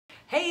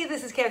Hey,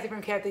 this is Kathy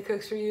from Kathy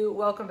Cooks For You.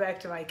 Welcome back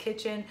to my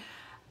kitchen.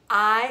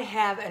 I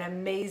have an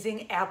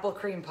amazing apple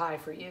cream pie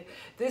for you.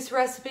 This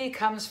recipe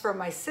comes from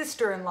my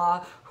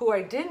sister-in-law, who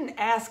I didn't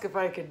ask if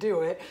I could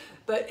do it,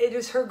 but it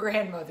is her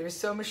grandmother's.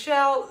 So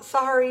Michelle,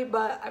 sorry,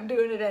 but I'm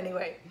doing it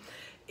anyway.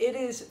 It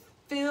is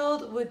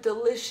filled with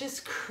delicious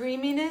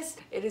creaminess.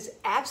 It is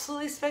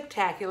absolutely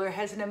spectacular,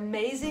 has an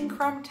amazing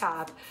crumb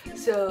top,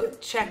 so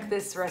check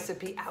this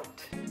recipe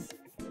out.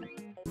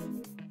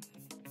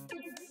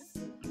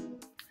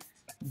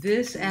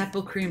 This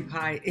apple cream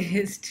pie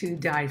is to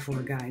die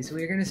for, guys.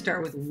 We're gonna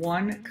start with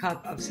 1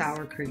 cup of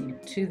sour cream.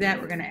 To that,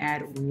 we're gonna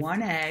add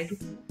 1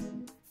 egg,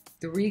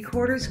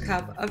 3/4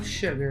 cup of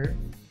sugar,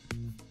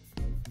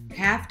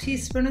 ½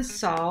 teaspoon of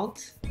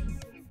salt,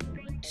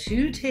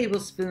 2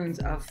 tablespoons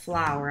of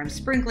flour. I'm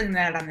sprinkling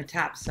that on the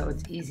top so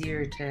it's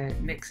easier to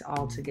mix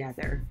all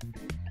together,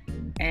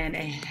 and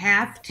a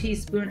 ½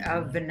 teaspoon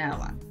of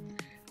vanilla.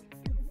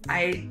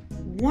 I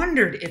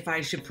wondered if I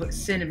should put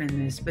cinnamon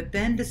in this, but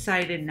then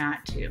decided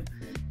not to.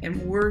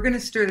 And we're gonna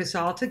stir this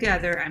all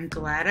together. I'm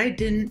glad I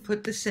didn't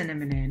put the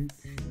cinnamon in.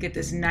 Get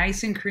this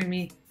nice and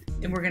creamy,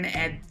 and we're gonna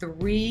add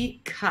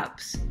 3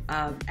 cups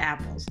of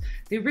apples.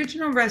 The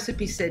original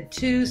recipe said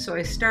 2, so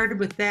I started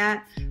with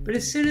that, but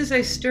as soon as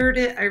I stirred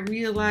it, I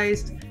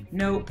realized,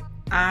 nope,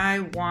 I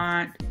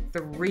want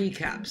 3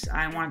 cups.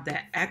 I want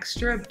that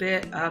extra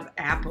bit of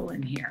apple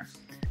in here.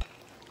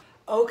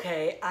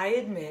 Okay, I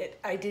admit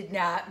I did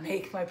not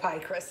make my pie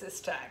crust this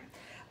time.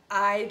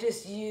 I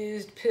just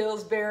used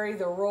Pillsbury,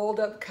 the rolled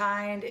up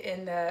kind,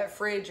 in the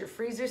fridge or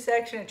freezer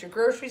section at your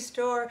grocery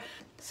store.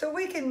 So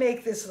we can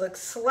make this look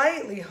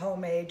slightly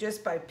homemade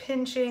just by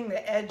pinching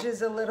the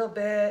edges a little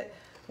bit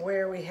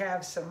where we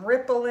have some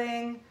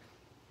rippling.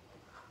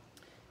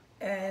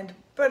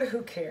 But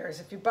who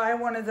cares? If you buy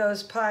one of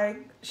those pie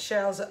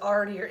shells that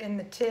already are in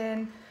the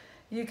tin,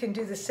 you can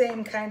do the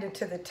same kind of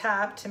to the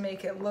top to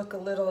make it look a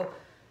little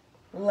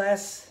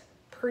less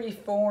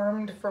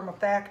preformed from a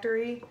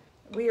factory.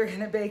 We are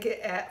gonna bake it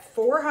at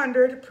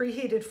 400,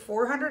 preheated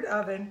 400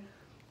 oven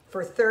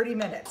for 30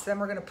 minutes. Then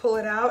we're gonna pull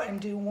it out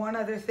and do one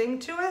other thing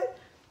to it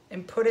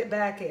and put it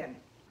back in.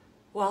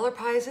 While our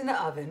pie is in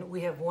the oven, we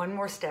have one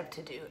more step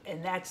to do,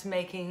 and that's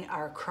making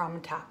our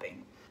crumb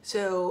topping.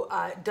 So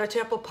Dutch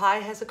apple pie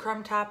has a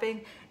crumb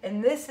topping,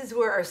 and this is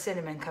where our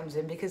cinnamon comes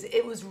in, because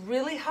it was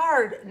really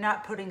hard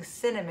not putting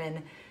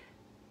cinnamon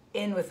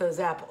in with those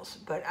apples,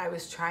 but I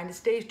was trying to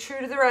stay true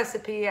to the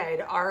recipe. I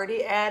had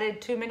already added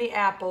too many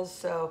apples,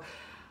 so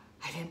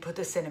I didn't put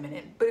the cinnamon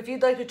in. But if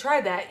you'd like to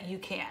try that, you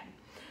can.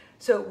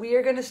 So we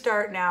are gonna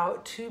start now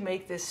to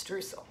make this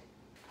streusel.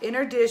 In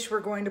our dish, we're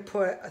going to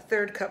put a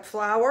 1/3 cup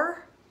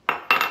flour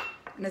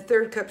and a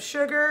 1/3 cup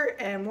sugar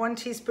and 1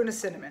 teaspoon of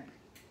cinnamon.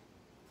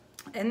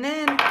 And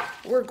then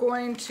we're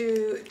going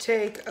to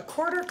take a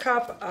 1/4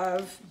 cup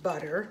of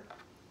butter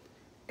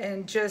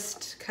and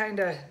just kind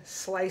of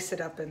slice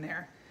it up in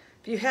there.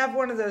 If you have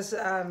one of those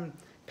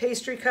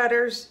pastry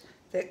cutters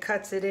that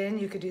cuts it in,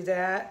 you could do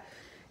that.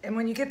 And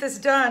when you get this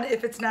done,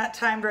 if it's not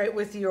timed right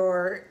with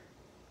your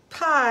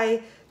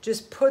pie,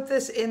 just put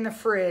this in the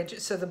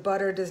fridge so the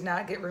butter does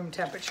not get room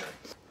temperature.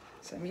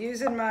 So I'm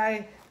using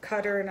my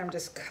cutter and I'm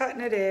just cutting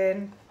it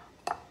in.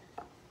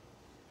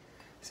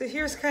 So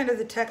here's kind of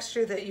the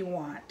texture that you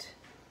want.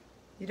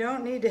 You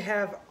don't need to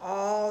have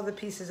all the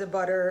pieces of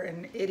butter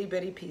in itty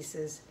bitty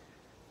pieces.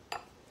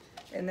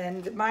 And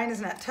then mine is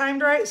not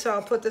timed right, so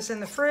I'll put this in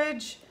the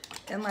fridge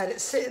and let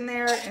it sit in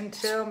there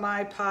until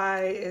my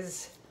pie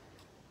is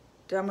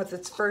done with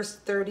its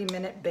first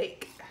 30-minute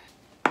bake.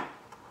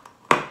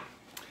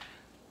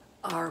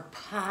 Our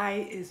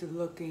pie is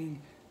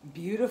looking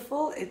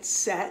beautiful. It's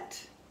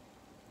set.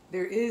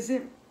 There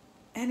isn't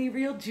any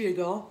real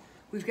jiggle.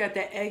 We've got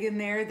that egg in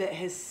there that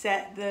has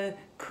set the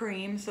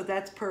cream, so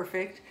that's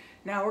perfect.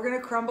 Now we're gonna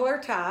crumble our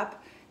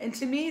top, and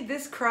to me,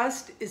 this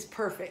crust is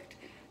perfect.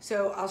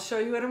 So I'll show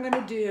you what I'm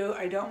gonna do.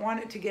 I don't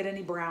want it to get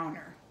any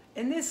browner.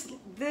 And this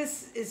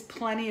is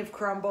plenty of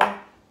crumble,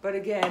 but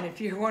again,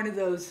 if you're one of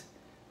those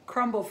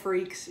crumble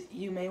freaks,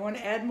 you may want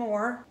to add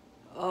more.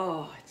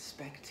 Oh, it's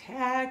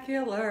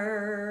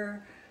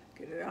spectacular.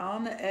 Get it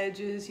on the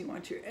edges. You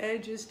want your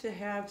edges to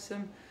have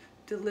some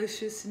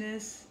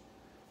deliciousness.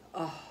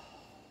 Oh,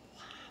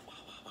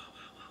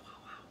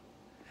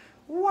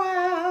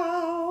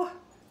 wow.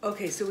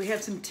 Okay, so we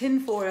have some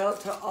tin foil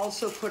to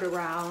also put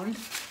around.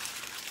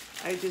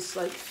 I just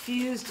like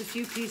fused a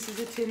few pieces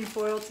of tin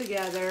foil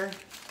together.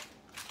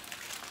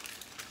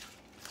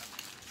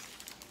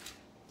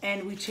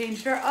 And we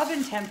changed our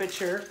oven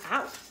temperature,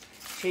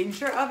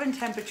 changed our oven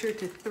temperature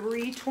to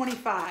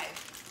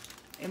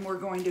 325. And we're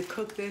going to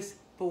cook this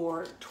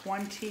for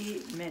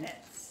 20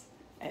 minutes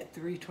at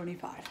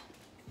 325.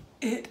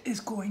 It is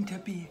going to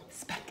be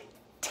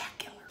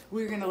spectacular.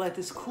 We're gonna let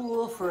this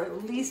cool for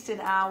at least an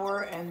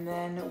hour, and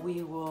then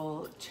we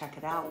will check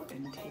it out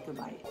and take a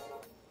bite.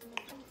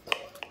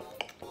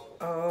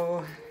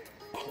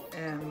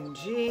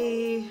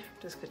 OMG,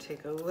 just gonna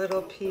take a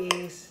little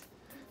piece.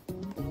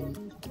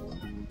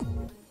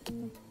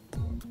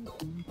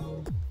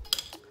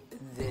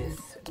 This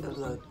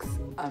looks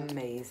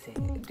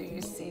amazing. Do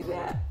you see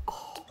that?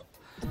 Oh,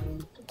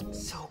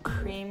 so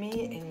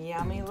creamy and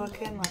yummy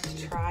looking.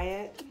 Let's try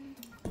it.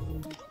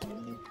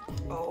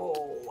 Oh,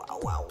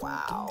 wow,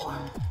 wow,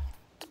 wow.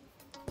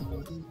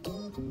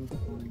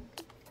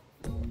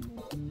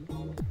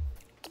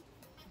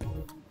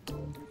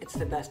 It's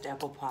the best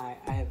apple pie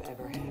I have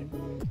ever had.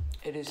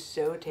 It is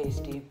so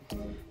tasty,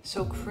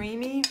 so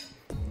creamy.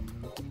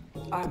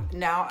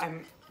 Now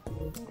I'm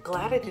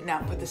glad I did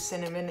not put the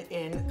cinnamon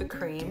in the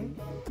cream.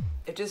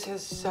 It just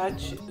has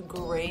such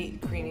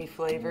great creamy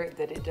flavor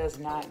that it does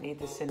not need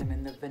the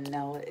cinnamon. The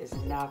vanilla is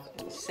enough.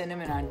 And the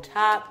cinnamon on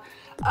top.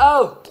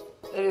 Oh,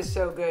 it is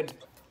so good.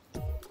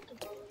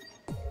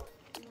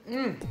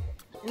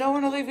 No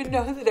one will even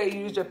know that I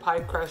used a pie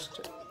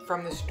crust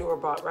from the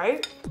store-bought,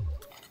 right?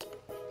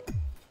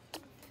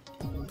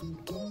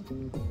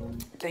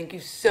 Thank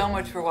you so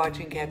much for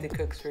watching Kathy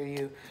Cooks For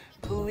You.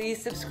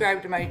 Please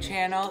subscribe to my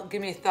channel,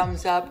 give me a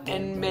thumbs up,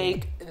 and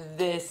make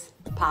this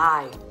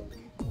pie.